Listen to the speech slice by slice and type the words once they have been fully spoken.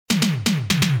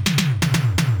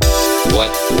It's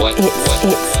about. What?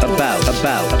 It's About. what's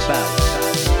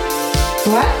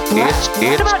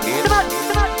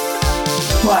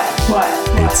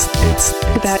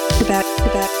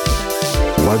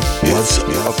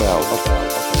about.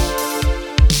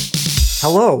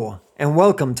 Hello, and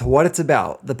welcome to What It's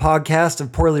About, the podcast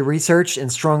of poorly researched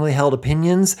and strongly held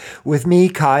opinions with me,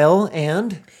 Kyle,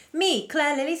 and... Me,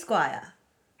 Claire Lily Squire.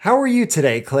 How are you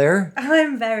today, Claire?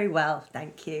 I'm very well,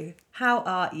 thank you. How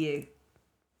are you?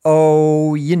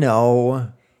 Oh, you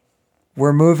know,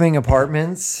 we're moving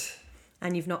apartments.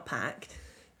 And you've not packed.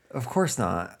 Of course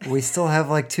not. We still have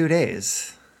like 2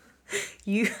 days.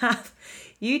 You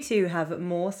two have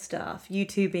more stuff. You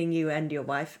two being you and your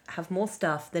wife have more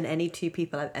stuff than any two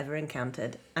people I've ever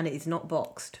encountered, and it is not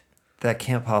boxed. That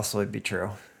can't possibly be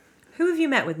true. Who have you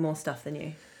met with more stuff than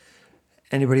you?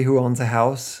 Anybody who owns a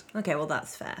house? Okay, well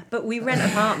that's fair. But we rent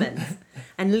apartments,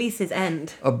 and leases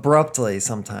end. Abruptly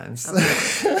sometimes.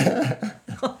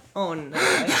 Oh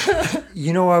no.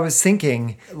 You know, I was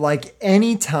thinking, like,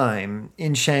 any time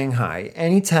in Shanghai,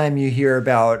 anytime you hear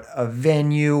about a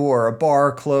venue or a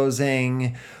bar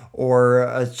closing or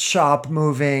a shop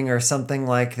moving or something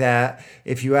like that,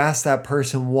 if you ask that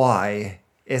person why,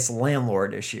 it's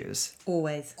landlord issues.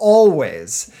 Always.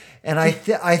 Always. And I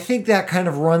think that kind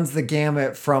of runs the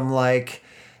gamut from, like,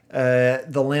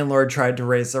 the landlord tried to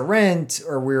raise the rent,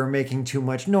 or we were making too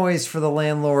much noise for the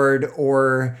landlord,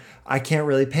 or I can't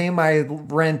really pay my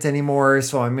rent anymore,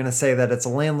 so I'm going to say that it's a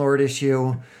landlord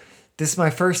issue. This is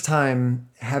my first time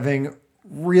having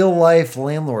real life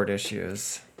landlord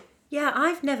issues. Yeah,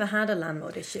 I've never had a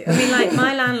landlord issue. I mean, like,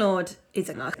 my landlord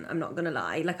is I'm not going to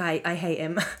lie. Like, I hate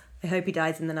him. I hope he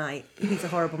dies in the night. He's a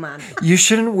horrible man. You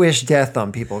shouldn't wish death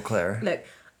on people, Claire. Look,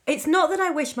 it's not that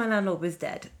I wish my landlord was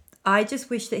dead. I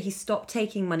just wish that he stopped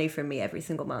taking money from me every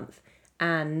single month.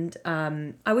 And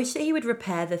I wish that he would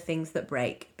repair the things that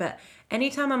break. But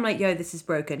anytime I'm like, yo, this is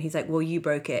broken, he's like, well, you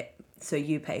broke it, so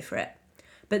you pay for it.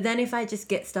 But then if I just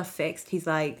get stuff fixed, he's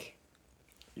like,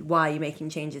 why are you making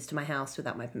changes to my house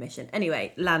without my permission?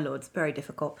 Anyway, landlords, very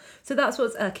difficult. So that's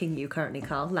what's irking you currently,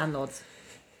 Carl, landlords.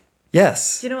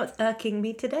 Yes. Do you know what's irking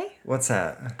me today? What's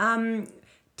that?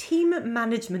 Team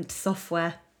management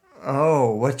software.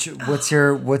 Oh, what's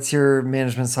your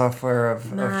management software of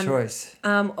choice?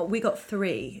 We got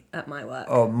 3 at my work.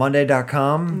 Oh,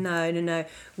 Monday.com? No.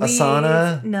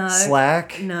 Asana? No.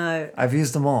 Slack? No. I've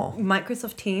used them all.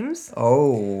 Microsoft Teams.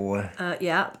 Oh.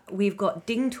 Yeah. We've got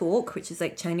Ding Talk, which is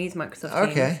like Chinese Microsoft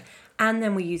Teams. Okay. And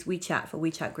then we use WeChat for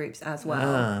WeChat groups as well.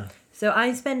 Ah. So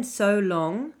I spend so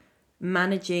long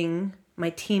managing my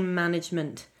team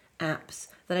management apps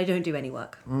that I don't do any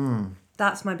work.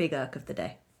 That's my big irk of the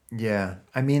day. Yeah.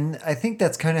 I mean, I think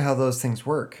that's kind of how those things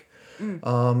work.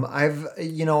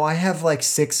 I have like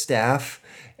 6 staff,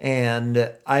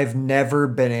 and I've never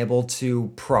been able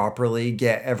to properly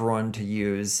get everyone to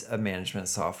use a management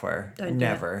software. Don't do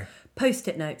Never. it.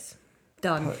 Post-it notes.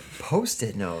 Done.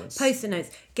 Post-it notes? Post-it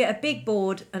notes. Get a big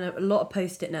board and a lot of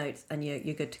post-it notes, and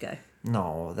you're good to go.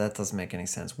 No, that doesn't make any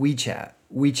sense. WeChat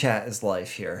is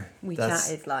life here.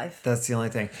 WeChat is life. That's the only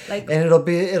thing. Like, and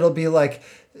it'll be like,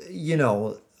 you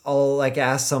know, I'll like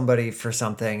ask somebody for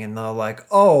something, and they're like,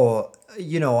 oh,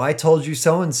 you know, I told you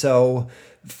so-and-so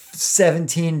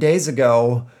 17 days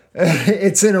ago.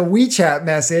 It's in a WeChat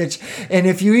message, and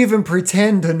if you even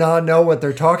pretend to not know what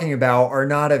they're talking about or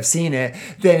not have seen it,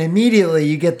 then immediately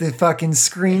you get the fucking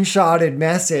screenshotted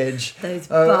message. Those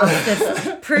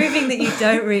bastards proving that you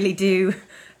don't really do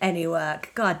any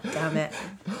work. God damn it.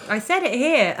 I said it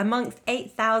here amongst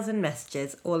 8,000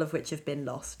 messages, all of which have been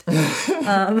lost.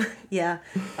 Yeah.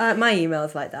 My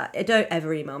email's like that. Don't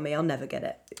ever email me. I'll never get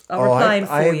it. I'll reply in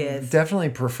 4 years. I definitely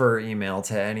prefer email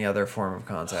to any other form of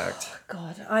contact.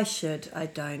 God, I should. I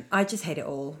don't. I just hate it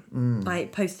all. I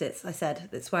post-its, I said.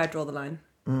 That's where I draw the line.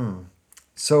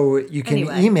 So you can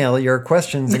Anyway. email your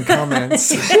questions and comments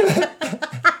to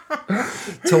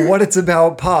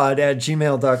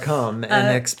whatitsaboutpod@gmail.com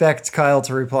and expect Kyle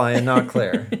to reply and not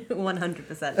Claire.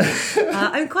 100%.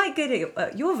 I'm quite good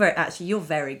at... You're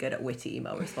very good at witty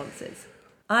email responses.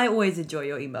 I always enjoy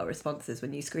your email responses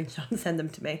when you screenshot and send them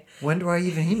to me. When do I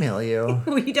even email you?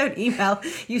 Well, you don't email.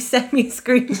 You send me a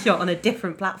screenshot on a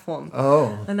different platform.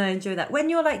 Oh. And I enjoy that. When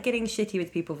you're like getting shitty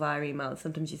with people via email,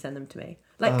 sometimes you send them to me.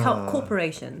 Like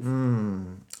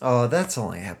corporations. Oh, that's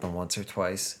only happened once or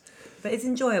twice. But it's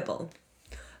enjoyable.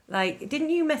 Like,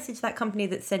 didn't you message that company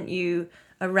that sent you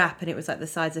a wrap and it was like the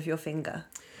size of your finger?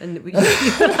 And you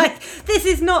were like, this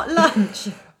is not lunch.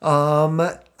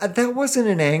 That wasn't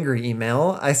an angry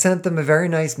email. I sent them a very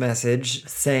nice message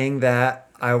saying that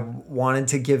I wanted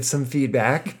to give some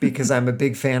feedback because I'm a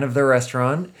big fan of their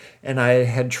restaurant and I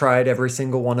had tried every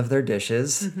single one of their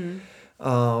dishes.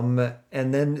 And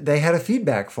then they had a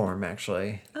feedback form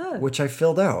actually, which I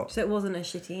filled out. So it wasn't a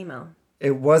shitty email.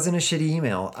 It wasn't a shitty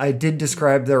email. I did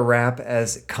describe their wrap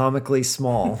as comically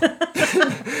small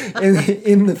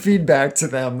in the feedback to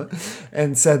them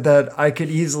and said that I could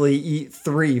easily eat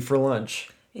 3 for lunch.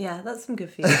 Yeah, that's some good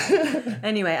feedback.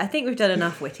 Anyway, I think we've done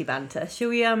enough witty banter. Shall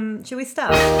we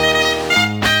start?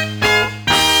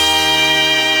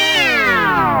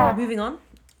 Moving on.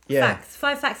 Yeah. Facts.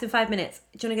 5 facts in 5 minutes.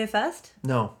 Do you want to go first?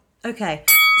 No. Okay.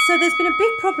 So there's been a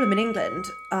big problem in England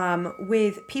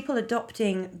with people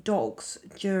adopting dogs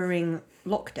during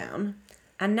lockdown.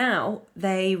 And now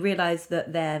they realise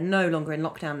that they're no longer in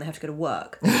lockdown. They have to go to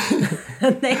work.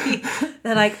 And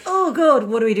they're like, oh, God,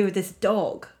 what do we do with this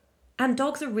dog? And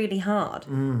dogs are really hard.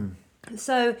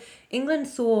 So England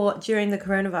saw during the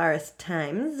coronavirus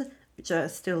times, which are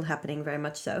still happening very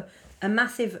much so, a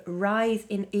massive rise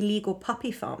in illegal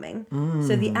puppy farming.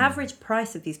 So the average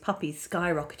price of these puppies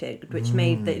skyrocketed, which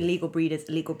made the illegal breeders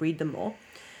illegal breed them more.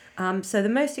 So the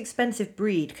most expensive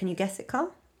breed, can you guess it,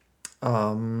 Carl?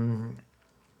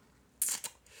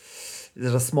 Is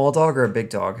it a small dog or a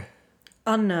big dog?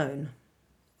 Unknown.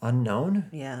 Unknown?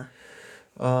 Yeah.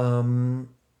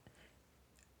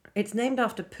 It's named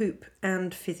after poop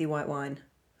and fizzy white wine.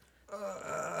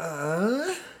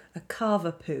 A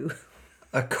carver poo.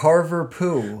 A Carver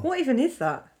poo. What even is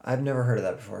that? I've never heard of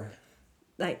that before.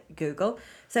 Like Google.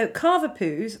 So carver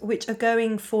poos, which are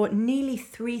going for nearly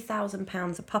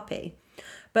 £3,000 a puppy.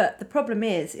 But the problem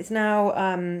is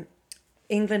now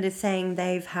England is saying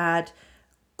they've had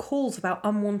calls about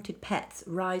unwanted pets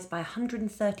rise by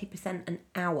 130% an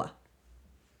hour.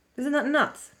 Isn't that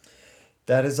nuts?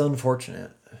 That is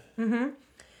unfortunate.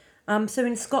 So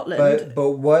in Scotland,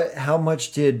 But how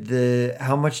much did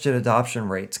adoption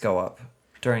rates go up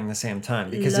during the same time?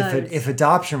 Because Loads. if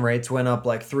adoption rates went up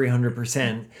like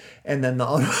 300% and then the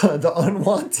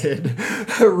unwanted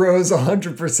rose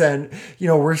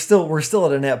 100%, we're still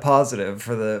at a net positive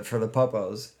for the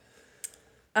puppos.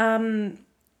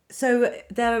 so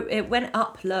it went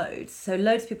up loads. So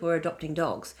loads of people were adopting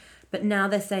dogs, but now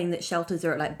they're saying that shelters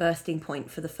are at like bursting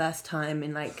point for the first time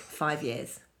in like 5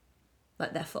 years.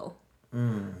 Like they're full.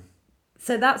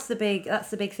 So that's the big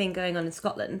thing going on in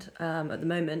Scotland at the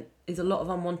moment, is a lot of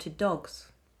unwanted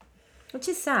dogs, which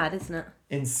is sad, isn't it?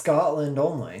 In Scotland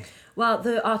only. Well,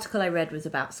 the article I read was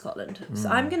about Scotland, so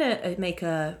I'm gonna make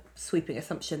a sweeping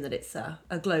assumption that it's a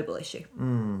global issue.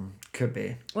 Could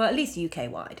be. Well, at least UK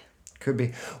wide. Could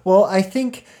be. Well, I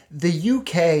think the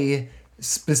UK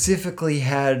specifically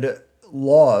had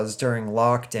laws during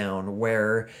lockdown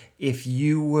where if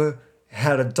you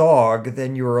had a dog,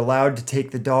 then you were allowed to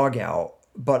take the dog out,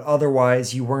 but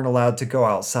otherwise you weren't allowed to go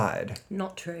outside.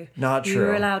 Not true. Not You true.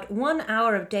 were allowed 1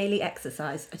 hour of daily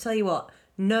exercise. I tell you what,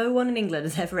 no one in England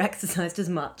has ever exercised as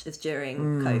much as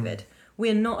during COVID.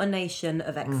 We're not a nation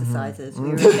of exercisers.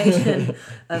 We're a nation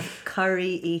of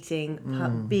curry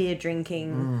eating, beer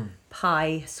drinking,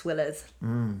 pie swillers.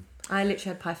 I literally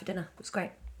had pie for dinner. It was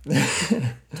great.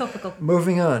 Topical.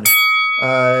 Moving on.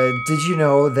 Did you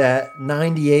know that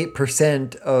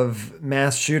 98% of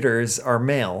mass shooters are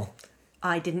male?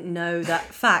 I didn't know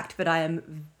that fact, but I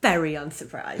am very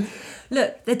unsurprised.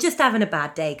 Look, they're just having a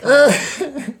bad day, Carl.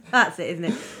 That's it, isn't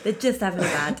it? They're just having a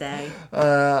bad day.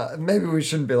 Maybe we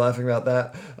shouldn't be laughing about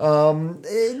that. No,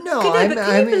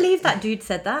 Can you believe that dude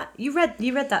said that? You read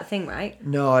that thing, right?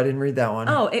 No, I didn't read that one.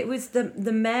 Oh, it was the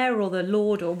mayor or the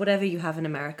lord or whatever you have in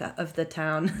America of the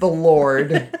town. The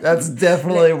Lord. That's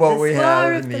definitely what we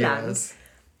squire have of in the the land. US.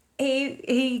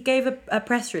 He gave a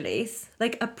press release,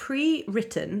 like a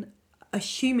pre-written,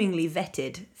 assumingly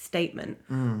vetted statement,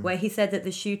 where he said that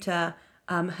the shooter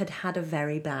had a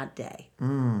very bad day.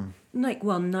 Like,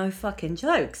 well, no fucking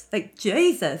jokes. Like,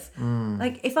 Jesus.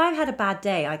 Like, if I had a bad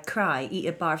day, I'd cry, eat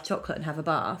a bar of chocolate and have a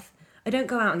bath. I don't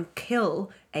go out and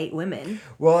kill 8 women.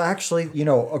 Well, actually,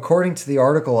 according to the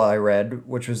article I read,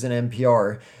 which was in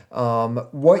NPR,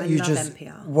 what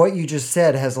you just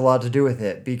said has a lot to do with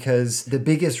it, because the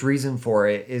biggest reason for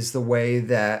it is the way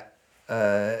that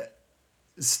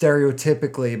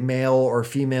stereotypically male or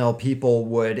female people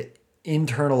would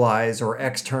internalize or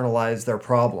externalize their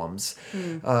problems,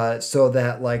 so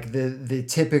that like the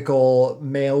typical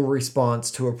male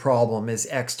response to a problem is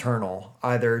external,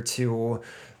 either to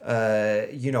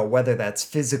whether that's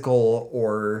physical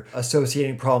or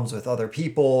associating problems with other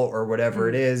people or whatever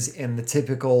it is, and the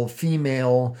typical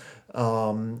female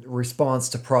response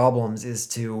to problems is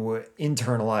to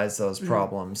internalize those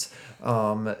problems.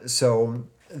 So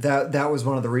that was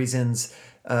one of the reasons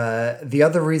The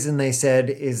other reason they said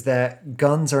is that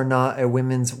guns are not a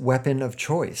women's weapon of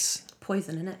choice.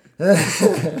 Poison in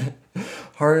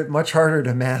it. Much harder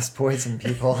to mass poison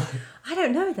people. I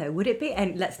don't know though. Would it be?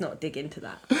 And let's not dig into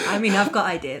that. I mean, I've got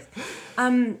ideas.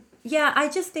 Yeah, I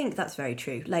just think that's very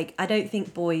true. Like, I don't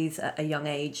think boys at a young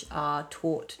age are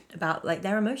taught about like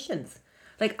their emotions.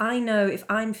 Like, I know if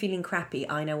I'm feeling crappy,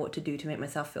 I know what to do to make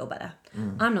myself feel better.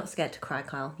 I'm not scared to cry,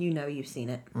 Kyle. You know you've seen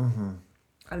it. Mm-hmm.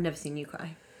 I've never seen you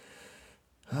cry.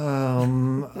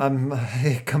 I'm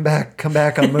come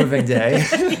back on moving day.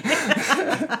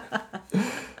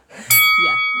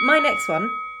 Yeah. My next one.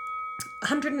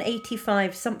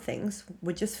 185 somethings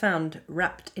were just found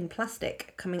wrapped in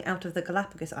plastic coming out of the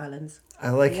Galapagos Islands. I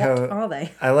like What how are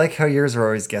they? I like how yours are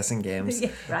always guessing games.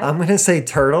 Yeah, right. I'm gonna say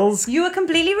turtles. You were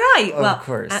completely right. Well, Of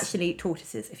course. actually,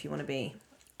 tortoises, if you want to be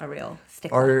a real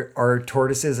stickler. Are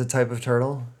tortoises a type of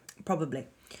turtle? Probably.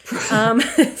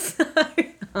 So,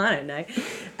 I don't know.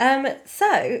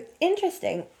 So,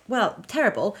 interesting. Well,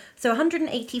 terrible. So,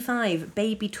 185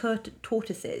 baby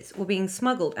tortoises were being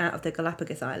smuggled out of the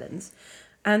Galapagos Islands.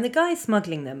 And the guys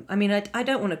smuggling them, I mean, I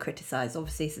don't want to criticise.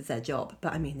 Obviously, this is their job.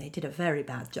 But, I mean, they did a very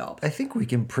bad job. I think we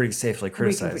can pretty safely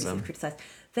criticize them.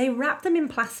 They wrapped them in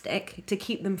plastic to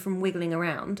keep them from wiggling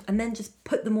around and then just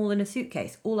put them all in a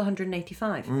suitcase, all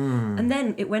 185. And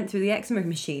then it went through the X-ray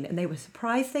machine and they were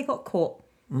surprised they got caught.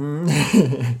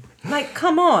 Like,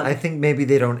 come on. I think maybe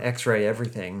they don't X-ray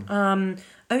everything.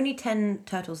 Only 10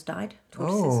 turtles died,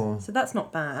 tortoises. Oh. So that's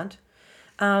not bad.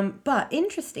 But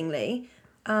interestingly,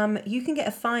 you can get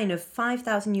a fine of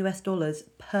 $5,000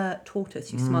 per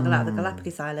tortoise you smuggle out of the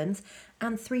Galapagos Islands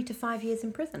and 3 to 5 years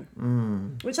in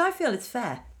prison, which I feel is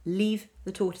fair. Leave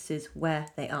the tortoises where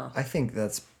they are. I think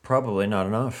that's probably not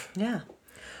enough. Yeah.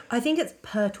 I think it's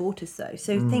per tortoise though.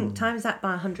 So think times that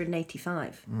by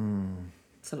 185.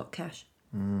 It's a lot of cash.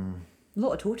 A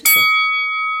lot of tortoises.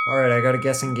 All right, I got a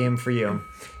guessing game for you.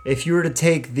 If you were to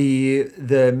take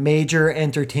the major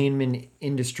entertainment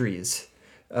industries,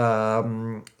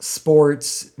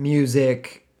 sports,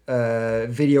 music,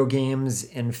 video games,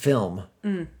 and film,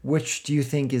 which do you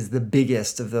think is the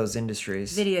biggest of those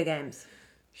industries? Video games.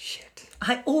 Shit.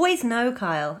 I always know,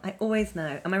 Kyle. I always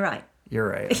know. Am I right? You're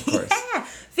right, of course. Yeah.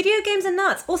 Video games are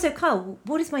nuts. Also, Kyle,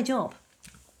 what is my job?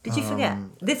 Did you forget?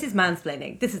 This is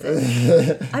mansplaining. This is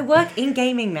it. I work in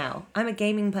gaming now. I'm a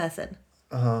gaming person.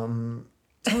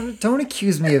 Don't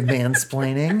accuse me of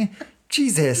mansplaining.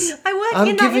 Jesus. I work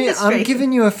in that industry. I'm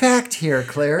giving you a fact here,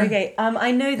 Claire. Okay,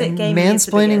 I know that gaming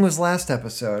Mansplaining is was last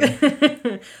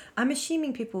episode. I'm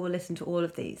assuming people will listen to all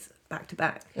of these back to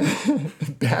back.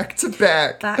 Back to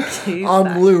back. Back to On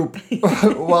back. loop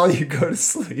while you go to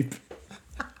sleep.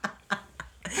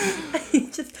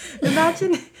 Just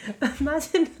imagine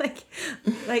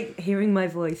like hearing my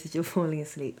voice as you're falling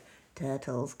asleep.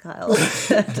 Turtles, Kyle.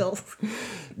 Turtles.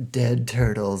 Dead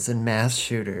turtles and mass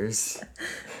shooters.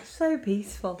 So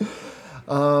peaceful.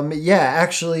 Yeah,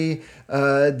 actually,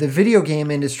 the video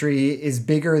game industry is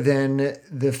bigger than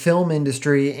the film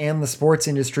industry and the sports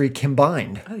industry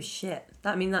combined. Oh shit.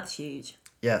 That's huge.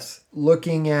 Yes.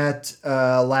 Looking at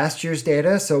last year's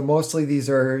data, so mostly these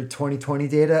are 2020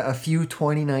 data, a few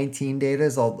 2019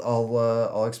 data,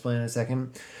 I'll explain in a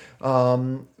second.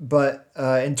 But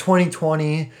in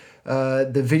 2020,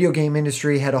 the video game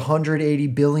industry had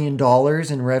 $180 billion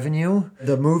in revenue.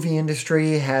 The movie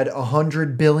industry had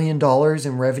 $100 billion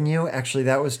in revenue. Actually,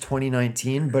 that was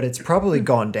 2019, but it's probably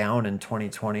gone down in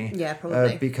 2020. Yeah,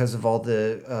 probably. Because of all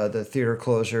the theater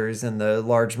closures and the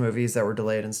large movies that were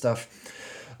delayed and stuff.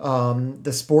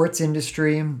 The sports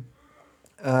industry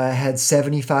had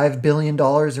 $75 billion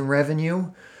in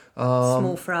revenue.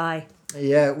 Small fry.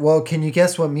 Yeah, well, can you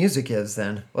guess what music is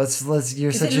then?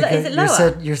 You're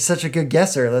such a good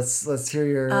guesser. Let's hear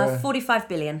your 45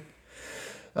 billion.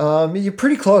 You're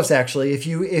pretty close actually. If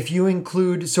you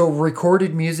include, so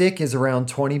recorded music is around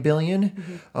 20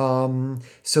 billion.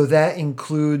 So that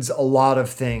includes a lot of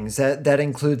things. That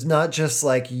includes not just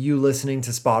like you listening to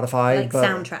Spotify, Like but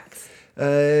soundtracks.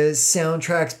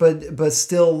 Soundtracks, but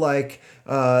still like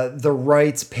the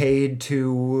rights paid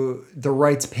to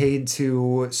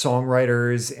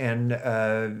songwriters and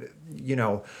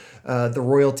the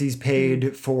royalties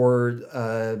paid for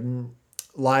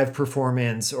live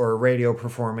performance or radio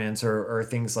performance or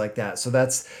things like that. So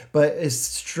but it's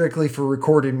strictly for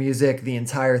recorded music. The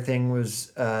entire thing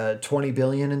was 20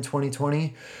 billion in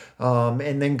 2020.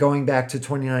 And then going back to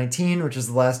 2019, which is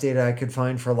the last data I could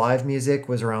find for live music,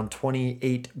 was around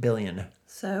 28 billion.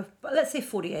 So let's say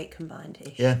 48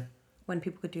 combined-ish. Yeah. When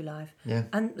people could do live. Yeah.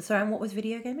 And what was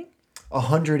video gaming?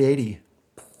 180.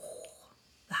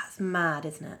 That's mad,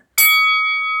 isn't it?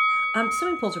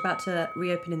 Swimming pools are about to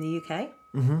reopen in the UK.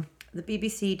 Mm-hmm. The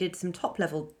BBC did some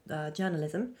top-level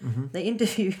journalism. Mm-hmm. They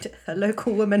interviewed a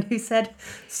local woman who said,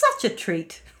 "Such a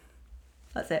treat."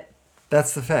 That's it.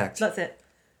 That's the fact. That's it.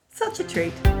 Such a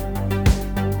treat.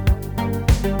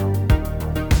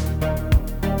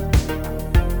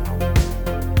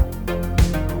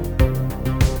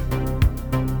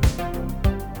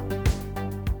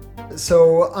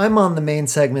 So I'm on the main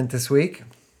segment this week.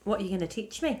 What are you going to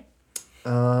teach me?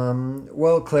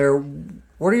 Well, Claire,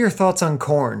 what are your thoughts on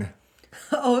corn?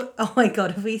 Oh my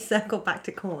God, have we circled back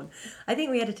to corn? I think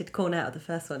we edited corn out of the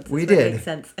first one. So We this won't did. Make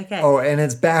sense. Okay. Oh, and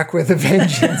it's back with a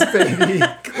vengeance, baby.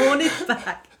 Corn is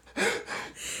back.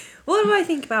 What do I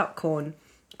think about corn?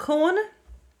 Corn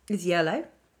is yellow.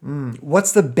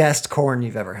 What's the best corn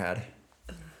you've ever had?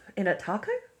 In a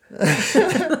taco?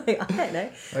 Like, I don't know.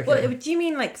 Okay. What, do you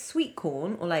mean like sweet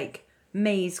corn or like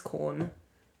maize corn?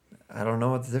 I don't know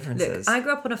what the difference Look, is. I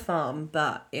grew up on a farm,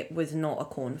 but it was not a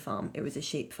corn farm. It was a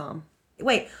sheep farm.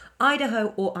 Wait,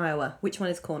 Idaho or Iowa? Which one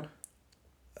is corn?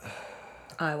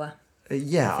 Iowa.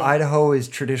 Yeah, Idaho is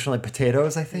traditionally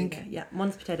potatoes, I think. Okay, yeah,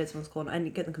 one's potatoes, one's corn. I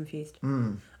get them confused.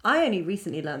 I only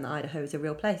recently learned that Idaho is a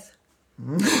real place.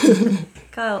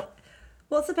 Kyle,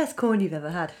 what's the best corn you've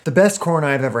ever had? The best corn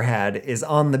I've ever had is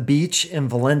on the beach in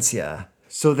Valencia.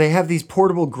 So they have these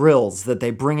portable grills that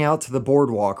they bring out to the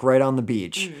boardwalk right on the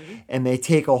beach. And they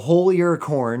take a whole ear of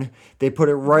corn, they put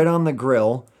it right on the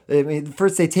grill. I mean,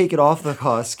 first they take it off the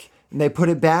husk, and they put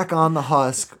it back on the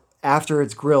husk after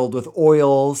it's grilled with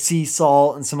oil, sea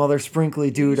salt, and some other sprinkly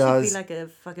You should be doodads. like a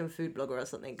fucking food blogger or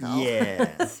something, Carl.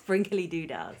 Yeah. Sprinkly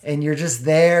doodads. And you're just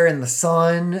there in the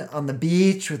sun on the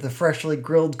beach with the freshly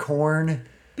grilled corn.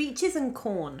 Beaches and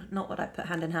corn, not what I put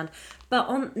hand in hand. But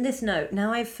on this note,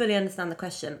 now I fully understand the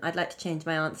question, I'd like to change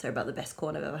my answer about the best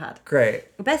corn I've ever had.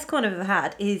 Great. The best corn I've ever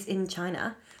had is in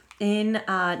China, in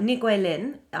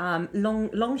Niguelin,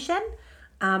 Longshen.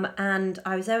 And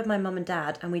I was there with my mum and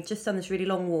dad, and we'd just done this really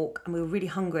long walk, and we were really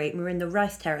hungry, and we were in the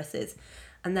rice terraces.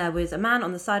 And there was a man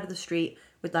on the side of the street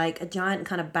with like a giant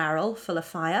kind of barrel full of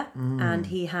fire, and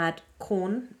he had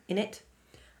corn in it,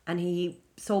 and he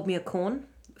sold me a corn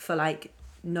for like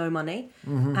no money,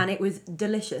 and it was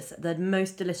delicious. The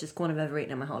most delicious corn I've ever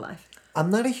eaten in my whole life. I'm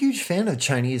not a huge fan of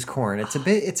Chinese corn. It's a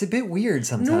bit weird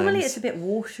sometimes. Normally it's a bit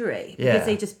watery Yeah. because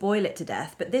they just boil it to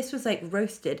death, but this was like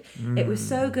roasted. It was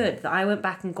so good that I went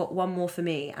back and got one more for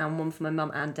me and one for my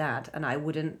mum and dad, and I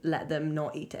wouldn't let them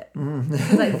not eat it.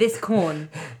 Like, this corn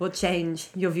will change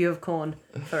your view of corn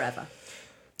forever.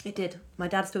 It did. My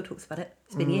dad still talks about it.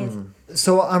 It's been years.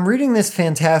 So I'm reading this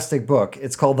fantastic book.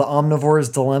 It's called The Omnivore's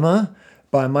Dilemma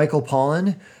by Michael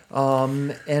Pollan. Oh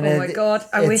my God.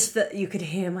 I wish that you could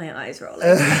hear my eyes rolling.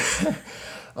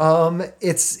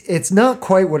 It's not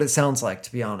quite what it sounds like,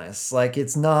 to be honest. Like,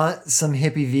 it's not some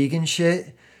hippie vegan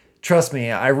shit. Trust me,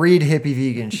 I read hippie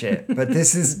vegan shit, but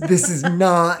this is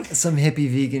not some hippie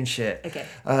vegan shit. Okay.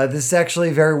 This is actually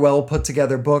a very well put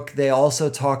together book. They also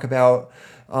talk about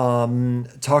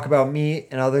meat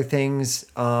and other things.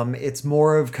 It's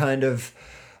more of kind of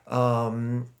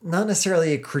not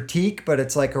necessarily a critique, but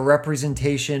it's like a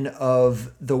representation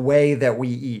of the way that we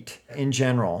eat in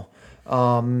general.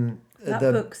 That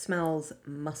book smells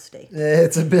musty.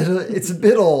 It's a bit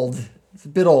old. It's a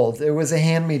bit old. It was a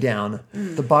hand-me-down.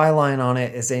 The byline on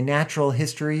it is a natural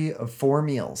history of 4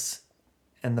 meals.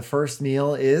 And the first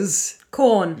meal is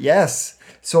Corn. yes.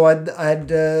 So I'd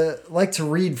like to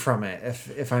read from it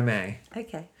if I may.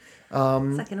 Okay.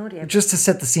 It's like an audio. Just to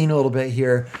set the scene a little bit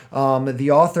here,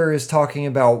 the author is talking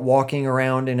about walking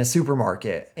around in a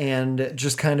supermarket and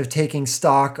just kind of taking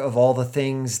stock of all the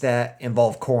things that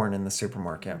involve corn in the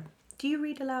supermarket. Do you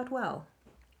read aloud well?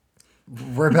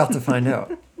 We're about to find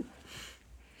out.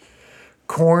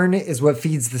 Corn is what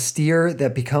feeds the steer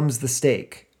that becomes the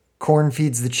steak. Corn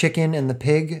feeds the chicken and the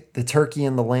pig, the turkey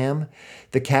and the lamb,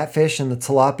 the catfish and the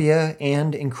tilapia,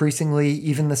 and, increasingly,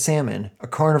 even the salmon, a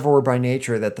carnivore by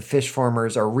nature that the fish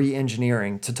farmers are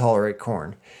re-engineering to tolerate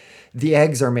corn. The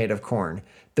eggs are made of corn.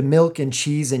 The milk and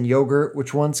cheese and yogurt,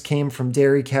 which once came from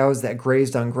dairy cows that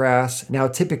grazed on grass, now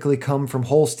typically come from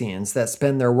Holsteins that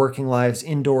spend their working lives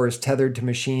indoors tethered to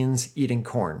machines eating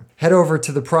corn. Head over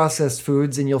to the processed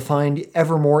foods and you'll find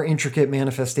ever more intricate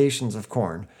manifestations of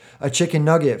corn. A chicken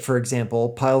nugget, for example,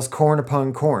 piles corn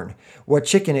upon corn. What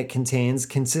chicken it contains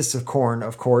consists of corn,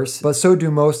 of course, but so do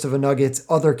most of a nugget's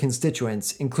other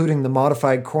constituents, including the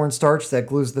modified cornstarch that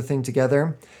glues the thing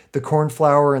together, the corn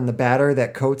flour and the batter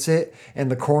that coats it, and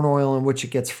the corn oil in which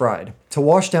it gets fried. To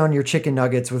wash down your chicken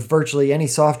nuggets with virtually any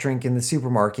soft drink in the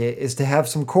supermarket is to have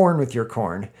some corn with your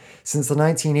corn. Since the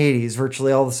 1980s,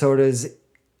 virtually all the sodas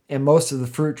and most of the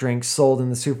fruit drinks sold in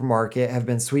the supermarket have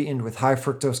been sweetened with high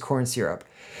fructose corn syrup.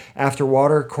 After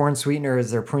water, corn sweetener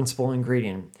is their principal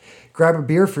ingredient. Grab a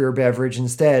beer for your beverage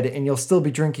instead, and you'll still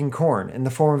be drinking corn in the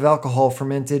form of alcohol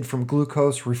fermented from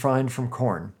glucose refined from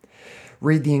corn.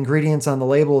 Read the ingredients on the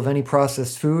label of any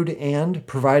processed food, and,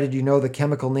 provided you know the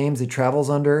chemical names it travels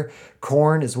under,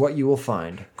 corn is what you will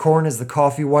find. Corn is the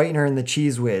coffee whitener and the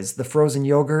cheese whiz, the frozen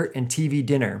yogurt and TV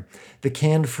dinner, the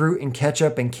canned fruit and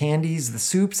ketchup and candies, the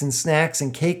soups and snacks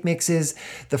and cake mixes,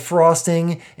 the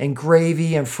frosting and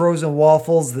gravy and frozen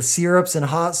waffles, the syrups and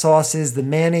hot sauces, the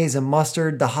mayonnaise and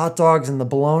mustard, the hot dogs and the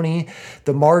bologna,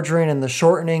 the margarine and the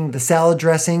shortening, the salad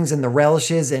dressings and the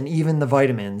relishes, and even the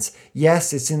vitamins.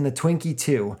 Yes, it's in the Twinkie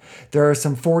too. There are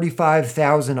some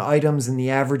 45,000 items in the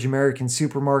average American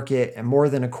supermarket, and more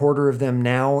than a quarter of them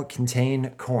now contain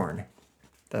corn.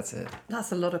 That's it.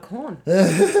 That's a lot of corn.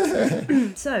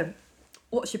 So,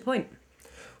 what's your point?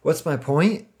 What's my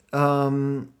point?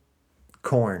 Corn.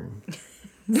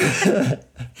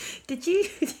 Did you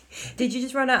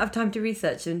just run out of time to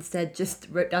research and instead just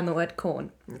wrote down the word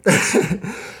corn?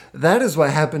 That is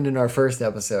what happened in our first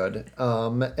episode.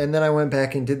 And then I went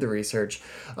back and did the research.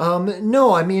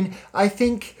 No, I mean, I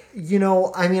think,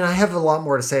 I have a lot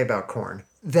more to say about corn.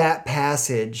 That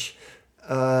passage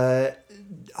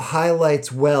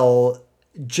highlights well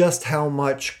just how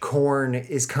much corn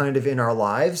is kind of in our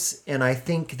lives. And I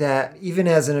think that even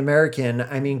as an American,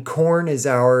 I mean, corn is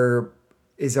our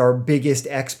biggest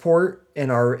export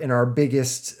and our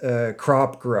biggest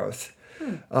crop growth,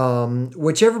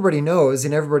 which everybody knows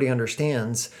and everybody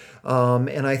understands.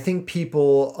 And I think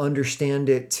people understand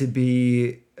it to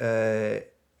be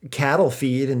cattle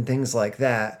feed and things like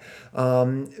that.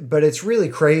 But it's really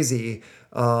crazy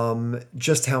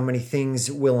just how many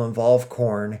things will involve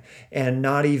corn, and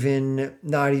not even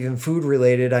food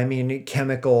related. I mean,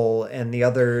 chemical and the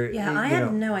other. Yeah, I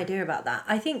had no idea about that.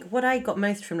 I think what I got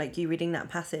most from you reading that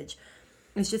passage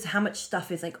is just how much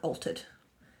stuff is altered.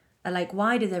 And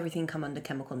why does everything come under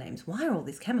chemical names? Why are all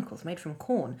these chemicals made from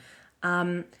corn?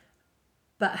 But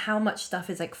how much stuff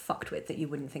is fucked with that you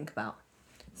wouldn't think about.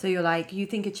 So you're you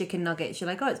think of chicken nuggets, you're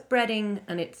oh, it's breading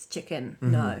and it's chicken.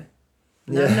 Mm-hmm.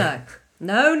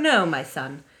 No, my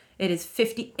son. It is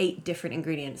 58 different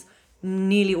ingredients.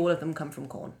 Nearly all of them come from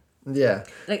corn. Yeah.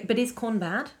 But is corn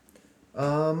bad?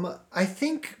 I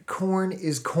think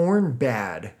corn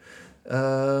bad.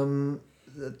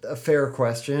 A fair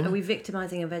question. Are we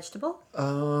victimizing a vegetable?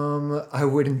 I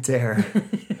wouldn't dare.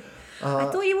 I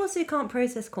thought you also can't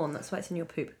process corn. That's why it's in your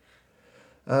poop.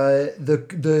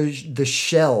 The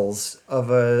shells of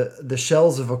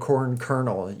a corn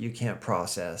kernel you can't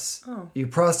process. Oh. You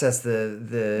process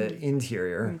the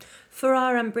interior. For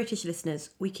our British listeners,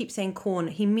 we keep saying corn.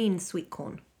 He means sweet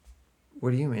corn.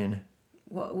 What do you mean?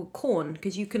 Well, corn,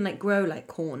 because you can grow like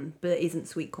corn, but it isn't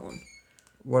sweet corn.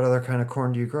 What other kind of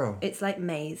corn do you grow? It's like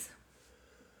maize.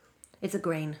 It's a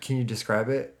grain. Can you describe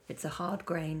it? It's a hard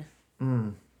grain.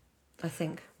 I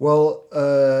think. Well,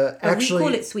 actually, we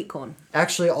call it sweet corn.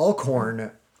 Actually, all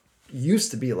corn used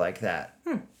to be like that.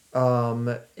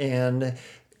 And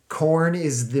corn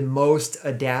is the most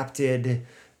adapted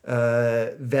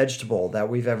vegetable that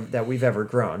we've ever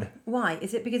grown. Why?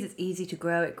 Is it because it's easy to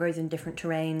grow? It grows in different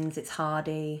terrains. It's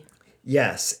hardy.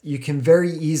 Yes, you can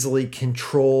very easily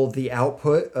control the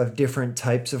output of different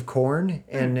types of corn,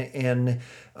 and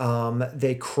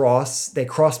they cross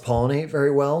pollinate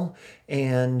very well,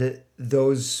 and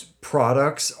those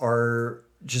products are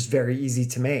just very easy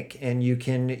to make. And you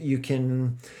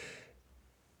can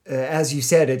as you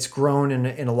said, it's grown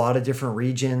in a lot of different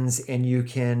regions, and you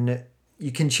can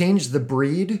change the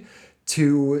breed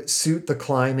to suit the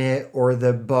climate or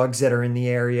the bugs that are in the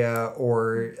area,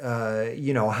 or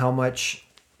how much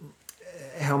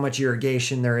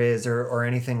irrigation there is, or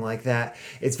anything like that.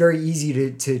 It's very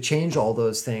easy to change all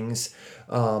those things,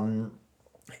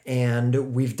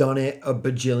 and we've done it a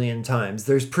bajillion times.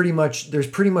 There's pretty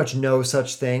much no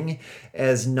such thing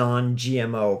as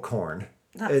non-GMO corn.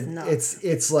 That's nuts.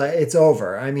 It's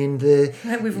over. I mean,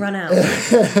 we've run out.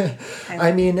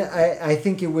 I mean, I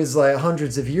think it was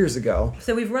hundreds of years ago.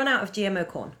 So we've run out of GMO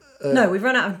corn. No, we've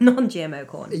run out of non-GMO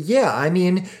corn. Yeah, I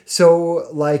mean,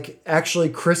 so actually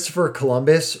Christopher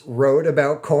Columbus wrote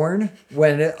about corn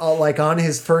when on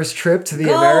his first trip to the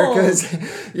Americas.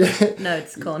 Yeah. No,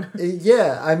 it's corn.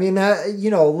 Yeah, I mean,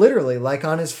 literally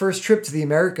on his first trip to the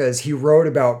Americas, he wrote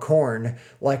about corn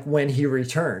when he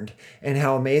returned and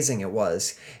how amazing it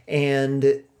was.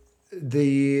 And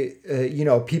the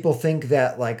people think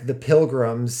that the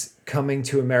Pilgrims coming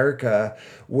to America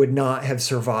would not have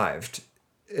survived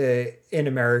in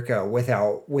America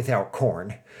without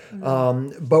corn.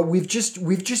 But we've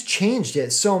just changed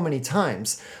it so many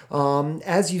times.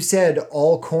 As you said,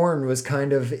 all corn was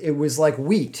it was like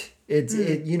wheat. It's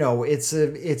a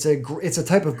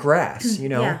type of grass,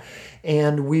 Yeah.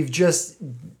 and we've just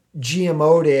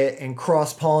GMO'd it and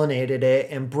cross-pollinated it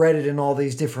and bred it in all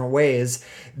these different ways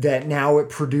that now it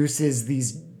produces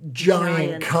these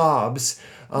giant cobs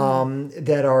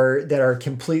that are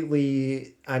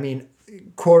completely, I mean,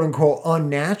 quote unquote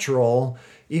unnatural,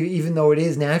 even though it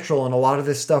is natural. And a lot of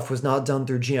this stuff was not done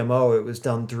through GMO. It was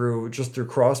done through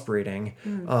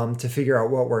crossbreeding to figure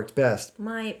out what worked best.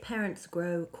 My parents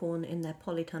grow corn in their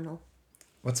polytunnel.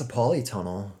 What's a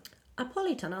polytunnel? A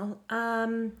polytunnel,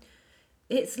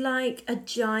 it's like a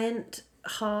giant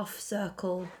half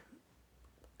circle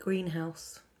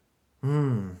greenhouse.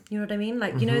 You know what I mean?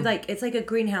 Like, you know, like it's like a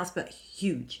greenhouse but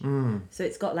huge. So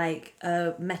it's got like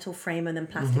a metal frame and then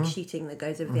plastic sheeting that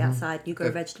goes over the outside. You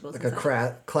grow vegetables. Like and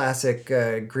a classic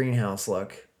greenhouse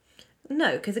look.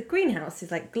 No, because a greenhouse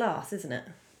is like glass, isn't it?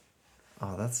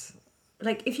 Oh, that's...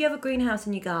 Like if you have a greenhouse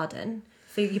in your garden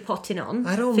for your potting on,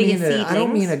 I don't for your mean a, I don't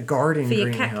seedlings, mean a garden for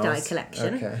your greenhouse. cacti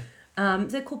collection. Okay.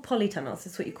 They're called polytunnels.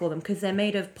 That's what you call them because they're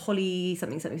made of poly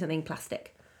something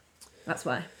plastic. That's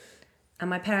why. And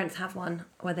my parents have one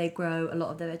where they grow a lot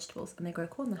of their vegetables and they grow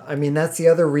corn there. I mean, that's the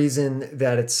other reason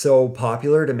that it's so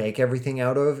popular to make everything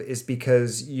out of is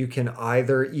because you can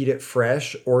either eat it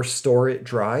fresh or store it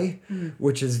dry,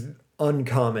 which is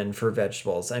uncommon for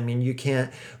vegetables. I mean, you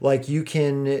can't, like, you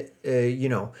can,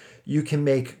 you can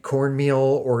make cornmeal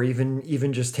or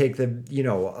even just take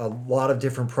a lot of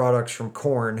different products from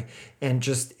corn and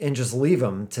just leave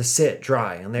them to sit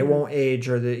dry and they won't age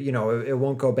or it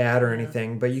won't go bad or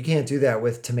anything. But you can't do that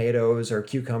with tomatoes or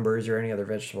cucumbers or any other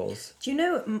vegetables. Do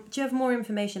you have more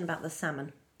information about the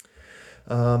salmon?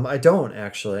 I don't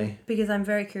actually. Because I'm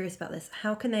very curious about this.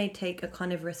 How can they take a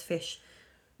carnivorous fish?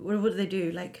 What do they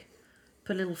do? Like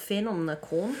put a little fin on the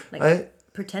corn? Like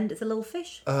pretend it's a little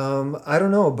fish? I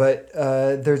don't know, but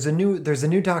there's a new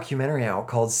documentary out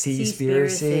called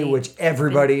Seaspiracy, which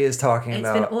everybody is talking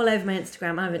about. It's been all over my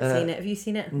Instagram. I haven't seen it. Have you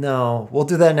seen it? No, we'll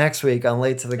do that next week on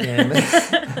Late to the Game.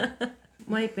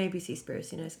 Maybe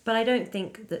Seaspiracy knows, but I don't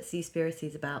think that Seaspiracy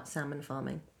is about salmon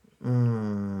farming.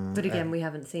 But again, we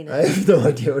haven't seen it. I have no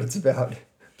idea what it's about.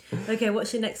 Okay,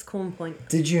 what's your next corn point?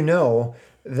 Did you know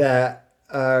that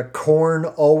corn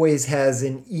always has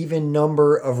an even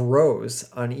number of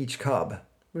rows on each cob?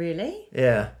 Really?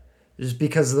 Yeah, just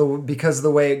because of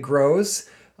the way it grows,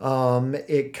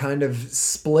 it kind of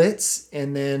splits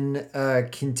and then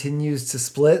continues to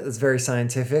split. That's very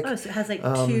scientific. Oh, so it has like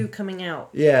two coming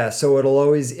out. Yeah, so it'll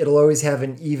always have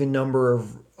an even number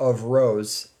of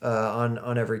rows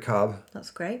on every cob.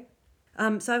 That's great.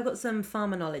 So I've got some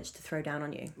farmer knowledge to throw down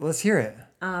on you. Let's hear it.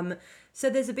 So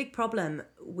there's a big problem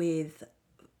with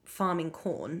farming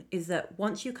corn is that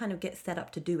once you kind of get set up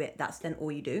to do it, that's then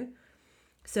all you do.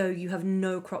 So you have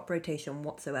no crop rotation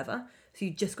whatsoever. So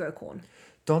you just grow corn.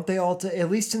 Don't they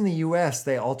at least in the US,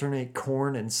 they alternate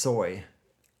corn and soy?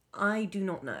 I do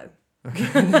not know. Okay.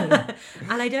 And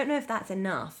I don't know if that's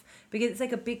enough because it's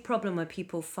like a big problem where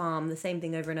people farm the same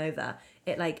thing over and over.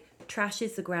 It like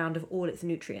trashes the ground of all its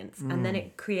nutrients and then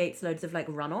it creates loads of like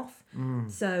runoff.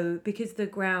 So because the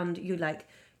ground you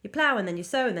plow and then you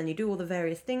sow and then you do all the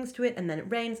various things to it and then it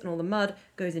rains and all the mud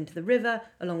goes into the river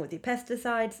along with the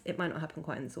pesticides. It might not happen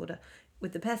quite in this order.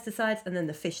 With the pesticides and then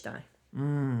the fish die.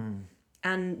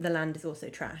 And the land is also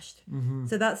trashed.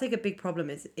 So that's like a big problem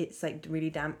is it's like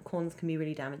really corns can be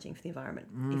really damaging for the environment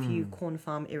if you corn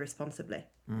farm irresponsibly.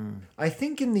 I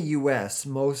think in the US,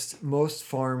 most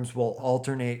farms will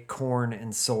alternate corn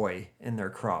and soy in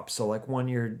their crops. So like 1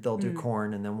 year they'll do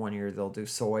corn and then 1 year they'll do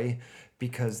soy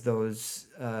because those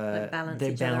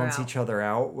balance each other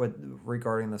out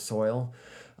regarding the soil.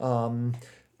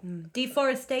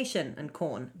 Deforestation and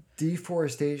corn.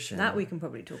 Deforestation. That we can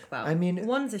probably talk about. I mean,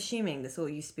 one's assuming this all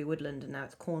used to be woodland and now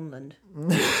it's cornland.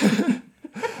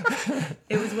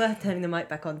 It was worth turning the mic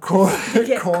back on to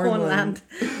get cornland.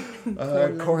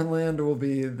 Cornland will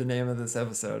be the name of this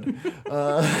episode.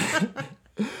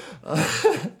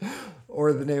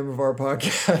 Or the name of our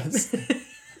podcast.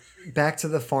 Back to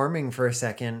the farming for a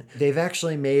second. They've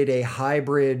actually made a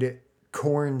hybrid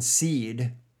corn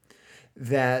seed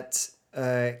that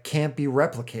can't be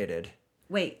replicated.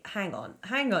 Wait, hang on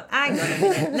a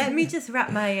minute. Let me just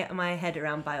wrap my head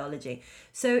around biology.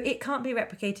 So it can't be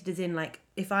replicated as in like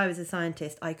if I was a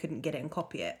scientist, I couldn't get it and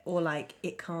copy it, or like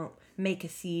it can't make a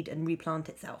seed and replant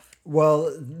itself.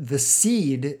 Well, the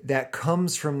seed that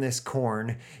comes from this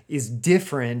corn is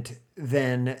different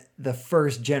than the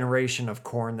first generation of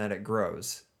corn that it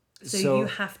grows. So you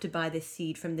have to buy this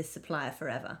seed from this supplier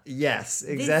forever. Yes, This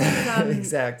exactly. is,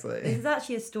 Exactly. This is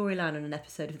actually a storyline on an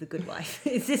episode of The Good Wife.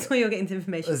 Is this where you're getting this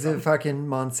information Is from? it fucking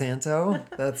Monsanto?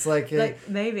 That's like, Like,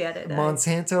 maybe, I don't know.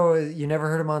 Monsanto. You never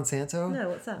heard of Monsanto? No,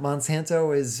 what's that?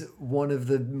 Monsanto is one of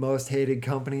the most hated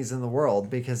companies in the world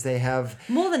because they have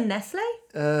More than Nestle?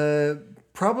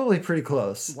 probably pretty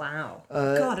close. Wow.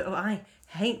 God, I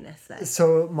hate Nestle.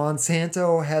 So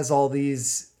Monsanto has all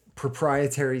these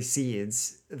proprietary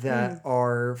seeds that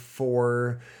are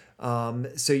for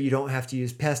so you don't have to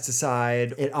use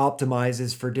pesticide. It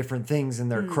optimizes for different things in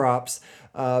their crops,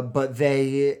 but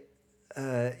they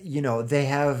they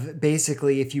have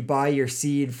basically, if you buy your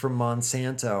seed from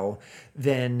Monsanto,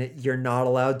 then you're not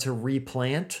allowed to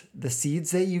replant the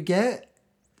seeds that you get.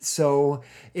 So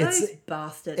it's Those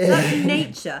bastards. That's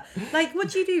nature. Like, what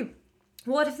do you do?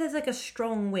 What if there's like a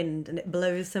strong wind and it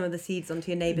blows some of the seeds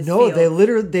onto your neighbor's no,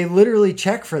 field? they literally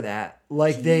check for that.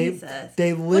 Like Jesus.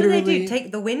 they What do literally they do?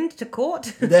 Take the wind to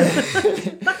court?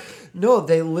 No,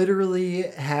 they literally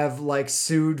have like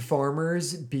sued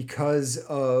farmers because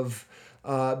of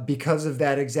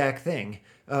that exact thing.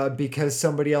 Because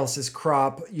somebody else's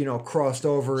crop, crossed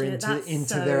over Dude, into that's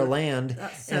their so- land,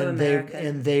 that's so and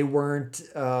American. they weren't,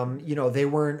 they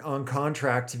weren't on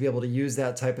contract to be able to use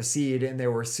that type of seed, and they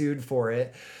were sued for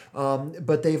it.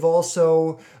 But they've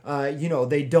also,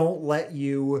 they don't let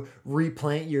you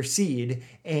replant your seed,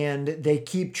 and they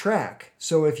keep track.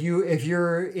 So if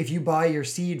you buy your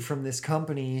seed from this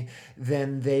company,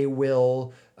 then they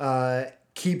will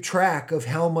keep track of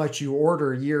how much you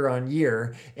order year on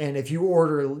year, and if you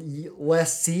order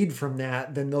less seed from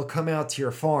that, then they'll come out to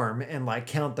your farm and like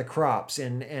count the crops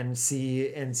and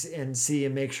see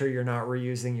and make sure you're not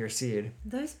reusing your seed.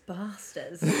 Those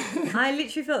bastards. I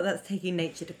literally feel like that's taking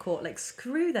nature to court. Like,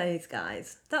 screw those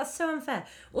guys. That's so unfair.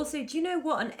 Also, do you know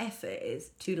what an effort it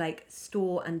is to like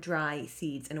store and dry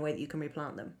seeds in a way that you can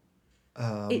replant them?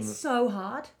 It's so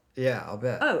hard. Yeah, I'll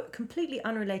bet. Oh, completely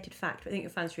unrelated fact, but I think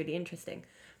you'll find this really interesting.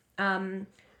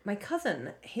 My cousin,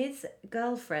 his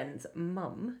girlfriend's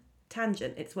mum,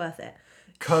 tangent, it's worth it.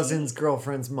 Cousin's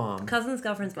girlfriend's mom. Cousin's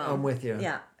girlfriend's mum. I'm with you.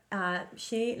 Yeah.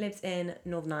 She lives in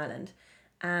Northern Ireland,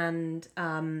 and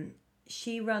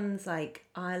she runs like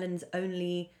Ireland's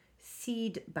only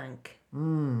seed bank.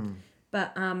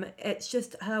 But it's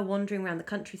just her wandering around the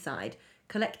countryside,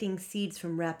 collecting seeds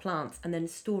from rare plants and then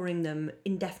storing them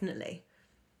indefinitely.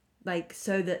 Like,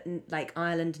 so that like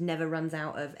Ireland never runs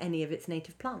out of any of its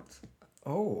native plants.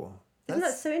 Oh, Isn't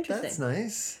that so interesting? That's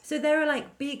nice. So there are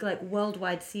like big like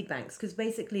worldwide seed banks because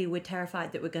basically we're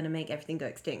terrified that we're going to make everything go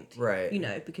extinct. Right.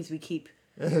 Because we keep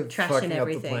Fucking trashing up the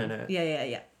everything. planet.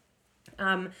 Yeah.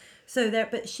 So there,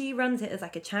 but she runs it as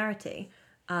like a charity.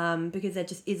 Because there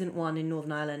just isn't one in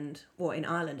Northern Ireland or in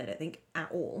Ireland, I don't think,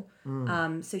 at all.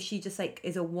 So she just like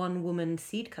is a one-woman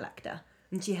seed collector,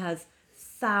 and she has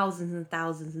thousands and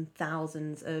thousands and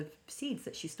thousands of seeds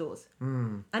that she stores.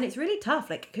 And it's really tough,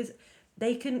 like, because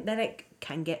they can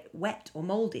get wet or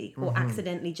moldy or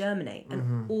accidentally germinate,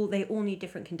 and they all need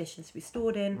different conditions to be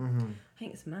stored in. I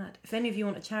think it's mad. If any of you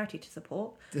want a charity to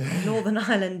support, Northern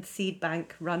Ireland Seed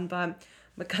Bank, run by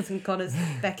my cousin Connor's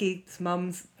Becky's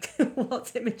mum's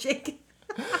what's imaging.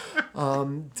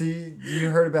 You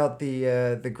heard about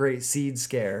the great seed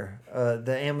scare,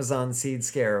 the Amazon seed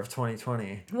scare of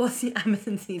 2020? What's the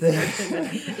Amazon seed scare?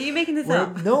 Are you making this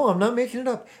up? No, I'm not making it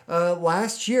up.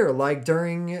 Last year, like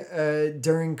during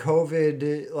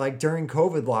COVID,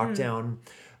 lockdown,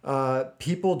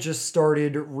 people just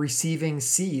started receiving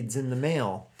seeds in the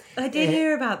mail. I did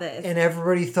hear about this. And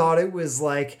everybody thought it was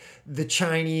like the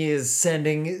Chinese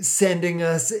sending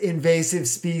us invasive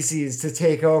species to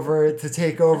take over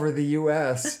the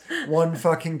US, one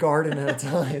fucking garden at a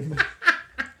time.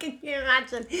 Can you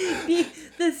imagine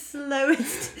the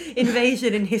slowest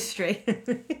invasion in history?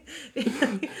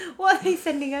 What are they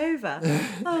sending over?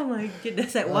 Oh my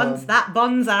goodness! At once that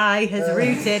bonsai has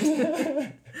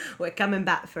rooted, we're coming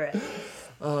back for it.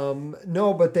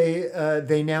 No, but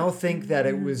they now think that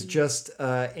it was just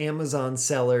Amazon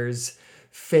sellers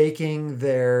faking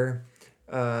their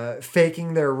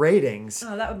ratings.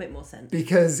 Oh, that would make more sense.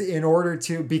 Because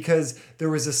there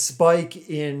was a spike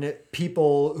in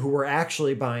people who were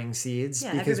actually buying seeds.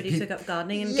 Yeah, because everybody took up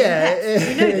gardening and yeah, getting pets.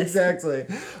 We know this. exactly.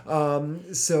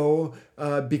 So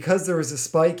because there was a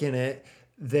spike in it,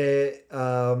 the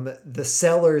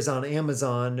sellers on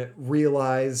Amazon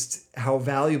realized how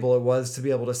valuable it was to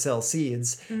be able to sell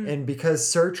seeds. And because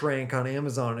search rank on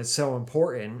Amazon is so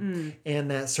important, and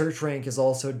that search rank is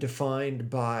also defined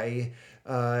by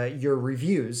your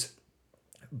reviews,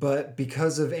 but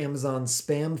because of Amazon's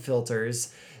spam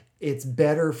filters, it's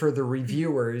better for the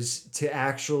reviewers to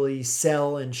actually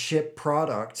sell and ship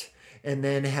product and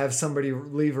then have somebody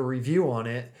leave a review on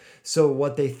it. So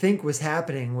what they think was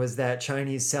happening was that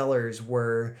Chinese sellers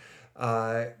were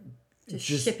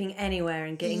Just shipping anywhere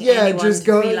and getting yeah, anyone just to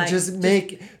go, be like, just Bob.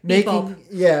 making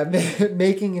yeah,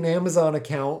 making an Amazon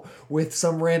account with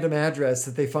some random address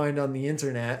that they find on the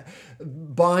internet,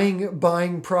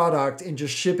 buying product and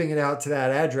just shipping it out to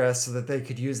that address so that they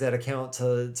could use that account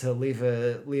to leave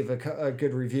a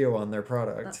good review on their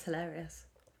product. That's hilarious.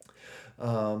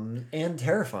 And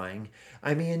terrifying.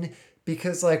 I mean,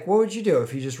 because like, what would you do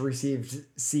if you just received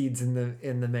seeds in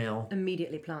the mail?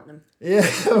 Immediately plant them. Yeah,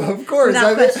 of course.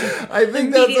 Without question. I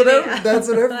think that's what Immediately. that's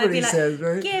what I'd be everybody like, says,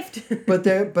 right? Gift.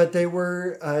 But they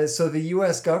were so the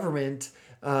U.S. government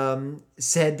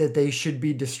said that they should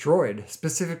be destroyed,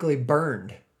 specifically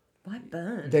burned. Why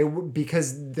burn?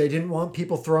 Because they didn't want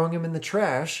people throwing them in the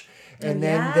trash, and Oh,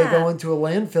 then they yeah. go into a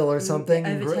landfill or something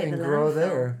and Overtake the grow landfill.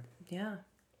 there. Yeah.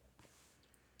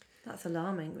 That's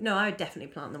alarming. No, I would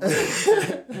definitely plant them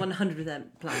 100%.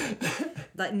 100% plant them.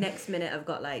 Like next minute I've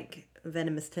got like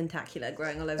venomous tentacula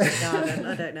growing all over the garden.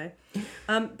 I don't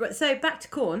know. But so back to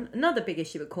corn. Another big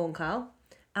issue with corn, Carl.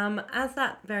 As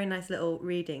that very nice little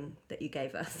reading that you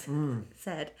gave us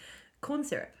said, corn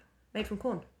syrup made from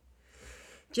corn.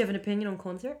 Do you have an opinion on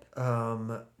corn syrup?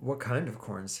 What kind of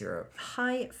corn syrup?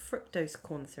 High fructose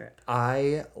corn syrup.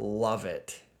 I love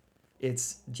it. Do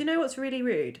you know what's really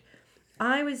rude?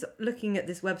 I was looking at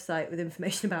this website with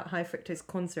information about high fructose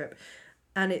corn syrup,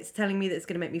 and it's telling me that it's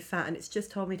going to make me fat, and it's just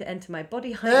told me to enter my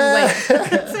body height and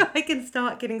weight so I can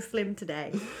start getting slim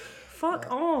today. Fuck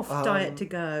off, diet to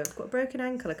go. I've got a broken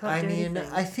ankle. I can't do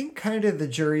anything. I think kind of the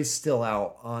jury's still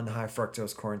out on high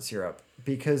fructose corn syrup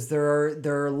because there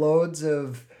are loads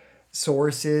of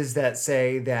sources that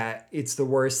say that it's the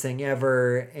worst thing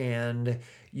ever, and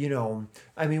you know,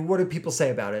 I mean, what do people say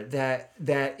about it? That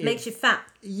it Makes you fat.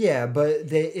 Yeah, but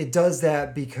it does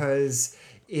that because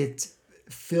it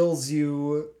fills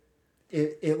you.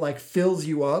 It like fills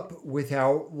you up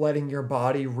without letting your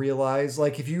body realize.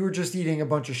 Like if you were just eating a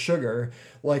bunch of sugar,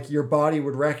 like your body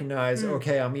would recognize,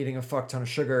 okay, I'm eating a fuck ton of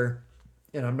sugar,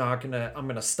 and I'm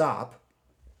gonna stop.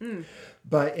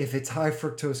 But if it's high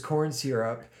fructose corn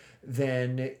syrup,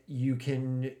 then you